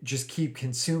can just keep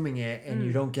consuming it, and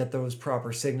you don't get those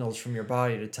proper signals from your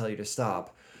body to tell you to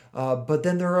stop. But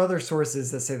then there are other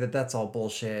sources that say that that's all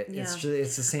bullshit. Yeah.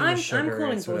 It's the same as sugar. I'm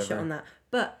calling it's bullshit whatever. on that.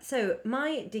 But so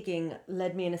my digging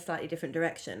led me in a slightly different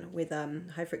direction with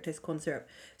high fructose corn syrup.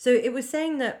 So it was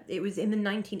saying that it was in the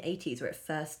 1980s where it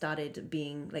first started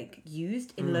being like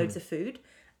used in loads of food,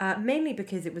 mainly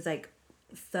because it was like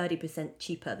 30%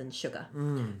 cheaper than sugar.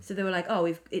 So they were like,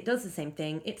 oh, it does the same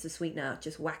thing. It's a sweetener.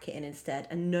 Just whack it in instead.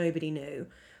 And nobody knew.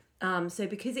 So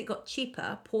because it got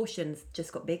cheaper, portions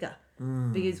just got bigger.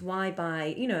 Because why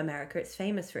buy, America, it's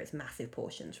famous for its massive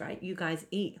portions, right? You guys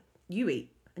eat,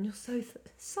 and you're so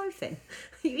thin.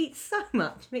 You eat so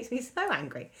much. It makes me so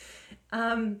angry.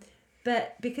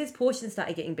 But because portions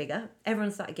started getting bigger,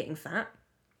 everyone started getting fat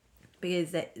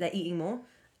because they're eating more.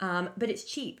 But it's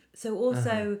cheap. So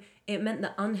also it meant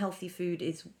that unhealthy food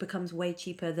becomes way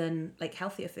cheaper than like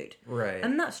healthier food. Right.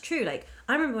 And that's true. Like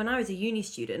I remember when I was a uni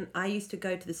student, I used to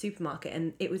go to the supermarket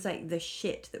and it was like the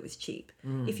shit that was cheap.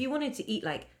 If you wanted to eat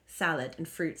like salad and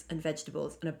fruits and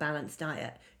vegetables and a balanced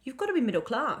diet, you've got to be middle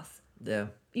class. Yeah.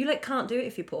 You like can't do it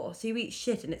if you're poor. So you eat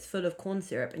shit and it's full of corn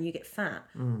syrup and you get fat.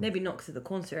 Maybe not because of the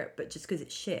corn syrup, but just because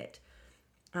it's shit.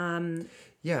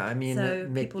 Yeah, I mean, So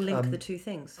people link the two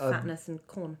things, fatness and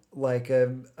corn. like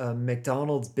a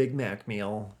McDonald's Big Mac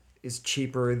meal is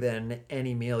cheaper than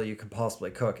any meal you could possibly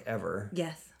cook ever.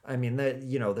 Yes. I mean that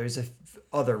there's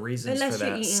other reasons Unless for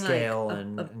you're that eating scale like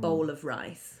and a bowl of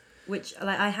rice, which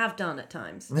like I have done at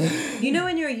times.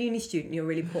 When you're a uni student, you're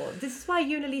really poor. This is why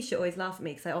you and Alicia always laugh at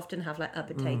me because I often have like a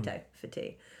potato for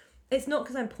tea. It's not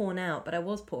because I'm poor now, but I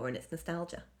was poor and it's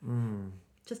nostalgia.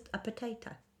 Just a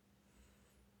potato.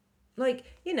 Like,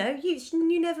 you never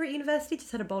at university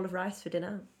just had a bowl of rice for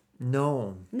dinner.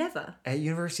 No. Never. At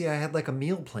university, I had like a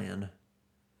meal plan.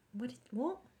 What?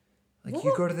 Like What?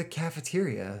 you go to the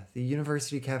cafeteria, the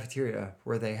university cafeteria,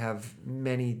 where they have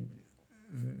many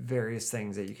various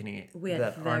things that you can eat We had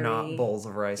that are not very- bowls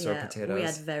of rice or Yeah, potatoes. we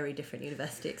had very different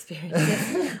university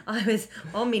experiences. I was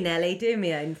on me Nelly, doing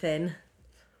my own thing.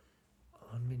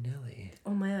 On me Nelly.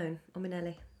 On my own. On me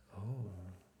Nelly. Oh.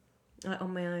 Like,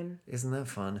 on my own. Isn't that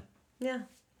fun? Yeah.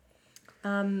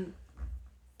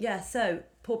 Yeah, so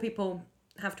poor people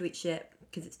have to eat shit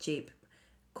because it's cheap.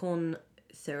 Corn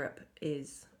syrup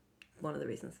is one of the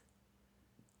reasons.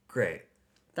 Great.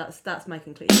 That's my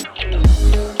conclusion.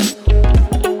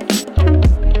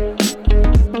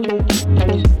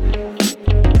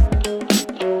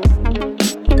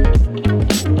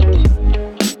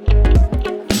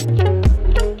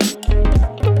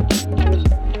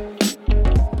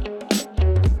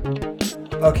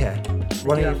 Okay.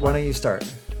 Why don't you start?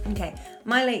 Okay,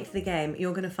 my late to the game,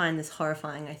 you're going to find this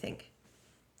horrifying, I think.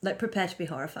 Like, prepare to be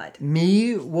horrified.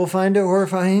 Me will find it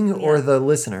horrifying, or Yeah. the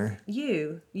listener?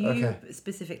 You Okay.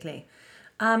 specifically.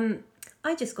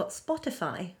 I just got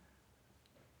Spotify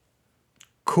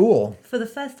Cool. for the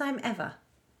first time ever.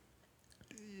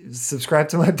 Subscribe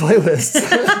to my playlist.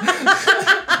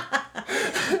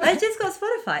 I just got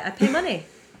Spotify. I pay money.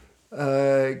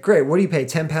 Great. What do you pay?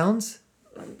 £10?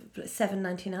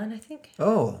 $7.99, I think.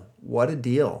 Oh, what a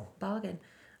deal. Bargain.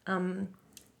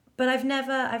 But I've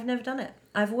never done it.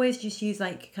 I've always just used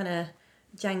like kind of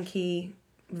janky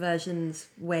versions,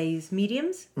 ways,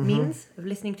 means of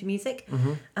listening to music.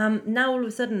 Now all of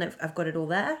a sudden I've got it all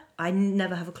there. I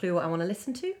never have a clue what I want to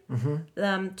listen to.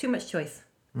 Too much choice.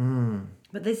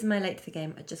 But this is my late to the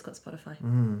game. I just got Spotify.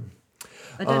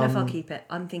 I don't know if I'll keep it.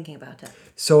 I'm thinking about it.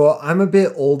 So I'm a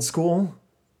bit old school.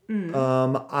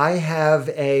 I have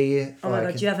a... Oh my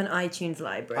God, do you have an iTunes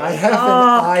library? I have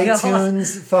an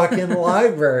iTunes fucking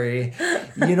library.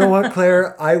 You know what,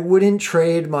 Claire? I wouldn't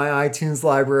trade my iTunes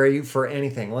library for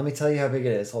anything. Let me tell you how big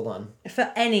it is. Hold on.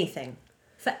 For anything.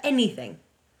 For anything.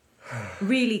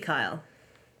 Really, Kyle?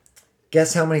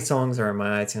 Guess how many songs are in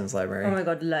my iTunes library? Oh my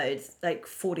God, loads. Like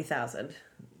 40,000.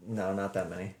 No, not that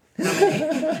many.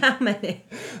 How many?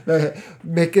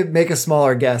 Make a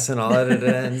smaller guess and I'll edit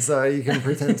it in so you can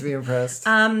pretend to be impressed.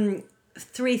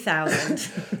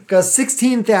 3,000. Got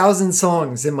 16,000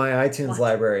 songs in my iTunes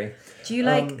library. Do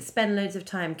you spend loads of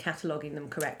time cataloguing them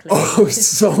correctly? Oh,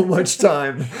 so much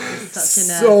time. Such a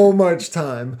nerd. So much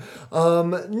time.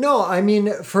 No, I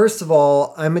mean, first of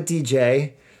all, I'm a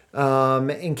DJ.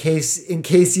 In case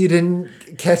you didn't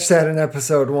catch that in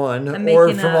episode 1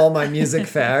 or from all my music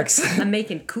facts. I'm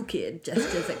making cookie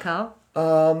gestures at Carl.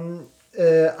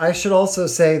 I should also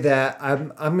say that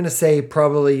I'm going to say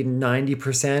probably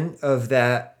 90% of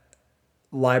that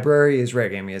library is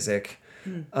reggae music.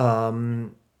 I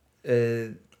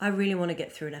really want to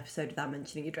get through an episode without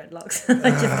mentioning your dreadlocks.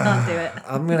 I just can't do it.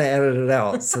 I'm going to edit it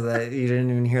out so that you didn't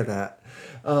even hear that.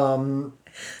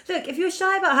 Look, if you're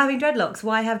shy about having dreadlocks,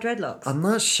 why have dreadlocks? I'm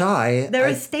not shy. They're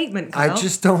a statement, Carl. I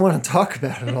just don't want to talk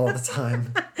about it all the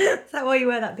time. Is that why you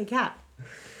wear that big hat?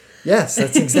 Yes,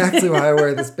 that's exactly why I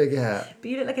wear this big hat.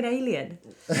 But you look like an alien.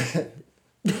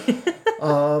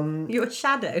 You're a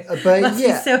shadow. But Must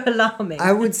yeah, be so alarming.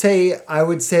 I would say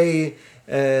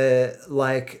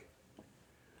like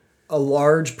a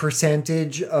large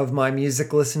percentage of my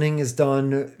music listening is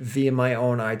done via my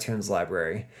own iTunes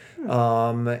library.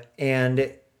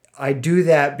 And I do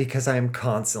that because I'm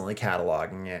constantly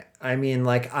cataloging it. I mean,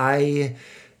 like I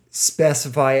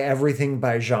specify everything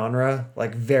by genre,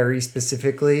 like very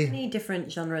specifically. How many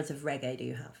different genres of reggae do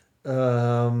you have?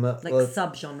 Like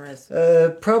sub-genres.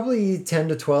 Probably 10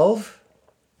 to 12.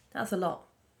 That's a lot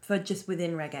for just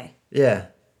within reggae. Yeah.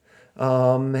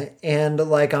 And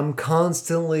like I'm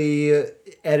constantly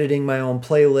editing my own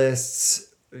playlists,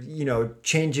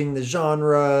 changing the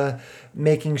genre,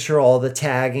 making sure all the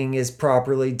tagging is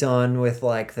properly done with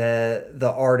like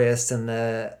the artist and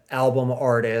the album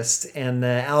artist and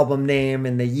the album name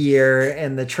and the year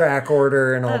and the track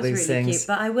order and all That's these really things. cute.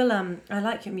 But I will I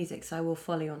like your music, so I will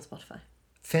follow you on Spotify.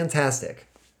 Fantastic.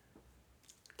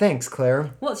 Thanks,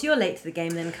 Claire. What's your late to the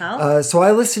game then, Carl? So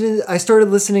I started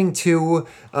listening to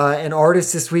an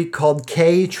artist this week called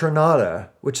Kay Tronada,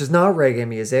 which is not reggae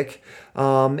music.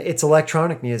 It's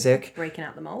electronic music. Breaking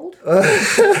out the mold?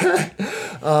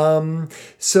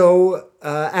 So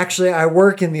actually, I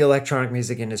work in the electronic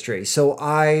music industry. So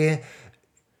I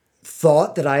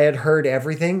thought that I had heard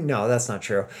everything. No, that's not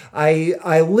true.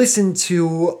 I listen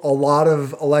to a lot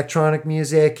of electronic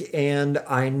music, and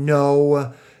I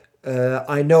know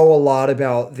a lot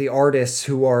about the artists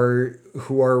who are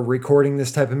recording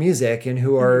this type of music and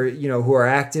who are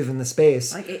active in the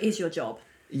space. Like, it is your job.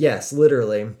 Yes,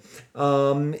 literally.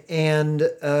 And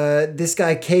this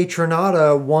guy Kay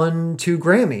Tronada won 2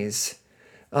 Grammys.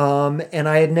 And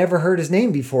I had never heard his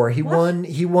name before. He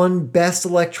won Best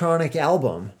Electronic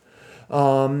Album.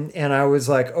 And I was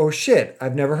like, oh shit,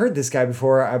 I've never heard this guy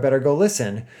before. I better go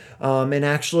listen. And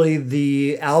actually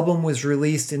the album was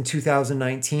released in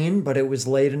 2019, but it was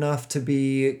late enough to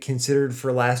be considered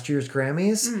for last year's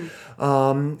Grammys.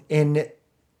 And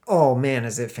oh man,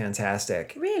 is it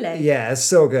fantastic. Really? Yeah, it's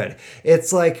so good.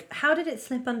 It's like, How did it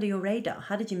slip under your radar?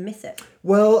 How did you miss it?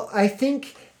 well, I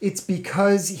think it's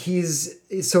because he's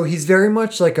very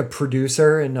much like a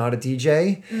producer and not a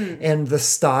DJ, and the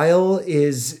style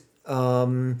is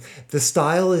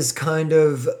kind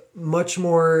of much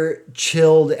more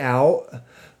chilled out,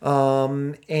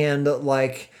 and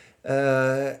like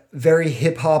very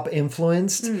hip hop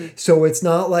influenced. So it's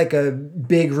not like a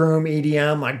big room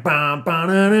EDM like bam bam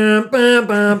bam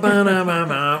bam bam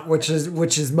bam, which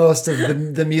is most of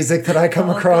the music that I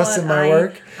come across in my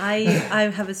work.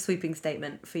 I have a sweeping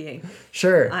statement for you.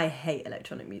 Sure. I hate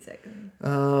electronic music.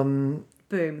 Boom.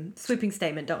 Sweeping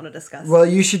statement. Don't want to discuss. Well,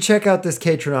 you should check out this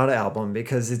K Tronada album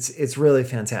because it's really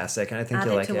fantastic, and I think Add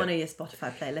you'll it like to it. one of your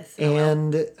Spotify playlists.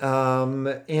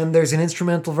 And there's an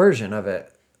instrumental version of it,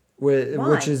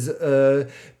 which is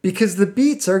because the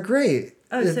beats are great.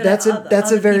 Oh, so that's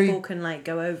other a very people can like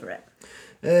go over it.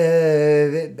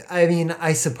 I mean,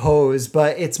 I suppose,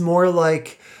 but it's more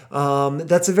like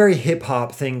that's a very hip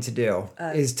hop thing to do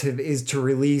is to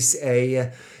release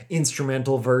a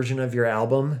instrumental version of your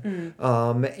album,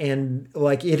 and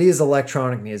like it is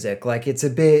electronic music. Like it's a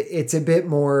bit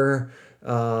more.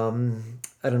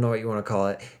 I don't know what you want to call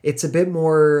it. It's a bit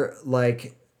more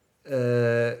like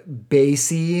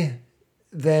bassy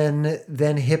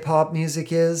than hip hop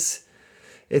music is.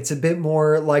 It's a bit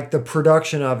more like the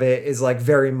production of it is like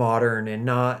very modern and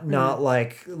not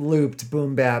like looped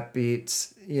boom bap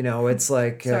beats. You know, it's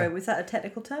like Sorry, was that a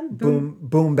technical term?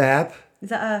 boom bap. Is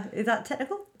that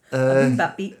technical? A boom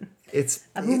bap beat. It's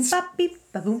A boom bap beep.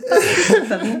 A boom bap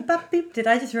beep. A boom bap beep. Did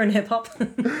I just run hip hop?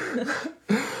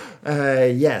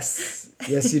 yes,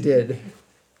 you did.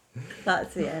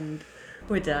 That's the end.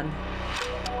 We're done.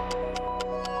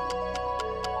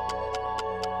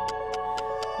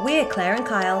 We're Claire and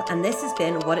Kyle, and this has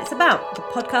been What It's About, the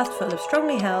podcast full of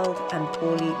strongly held and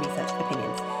poorly researched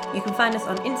opinions. You can find us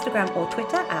on Instagram or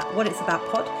Twitter at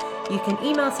whatitsaboutpod. You can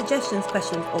email suggestions,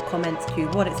 questions, or comments to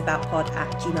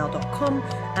whatitsaboutpod@gmail.com.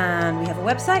 And we have a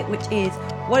website, which is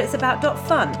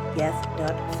whatitsabout.fun. Yes,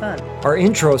 .fun. Our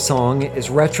intro song is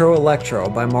Retro Electro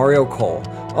by Mario Cole.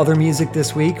 Other music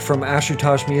this week from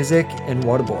Ashutosh Music and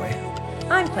What a Boy.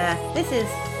 I'm Claire. This is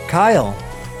Kyle.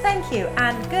 Thank you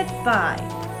and goodbye.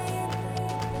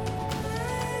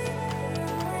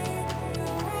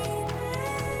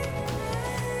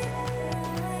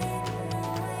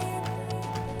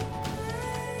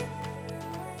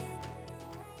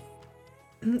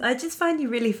 I just find you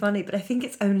really funny, but I think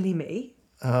it's only me.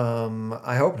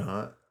 I hope not.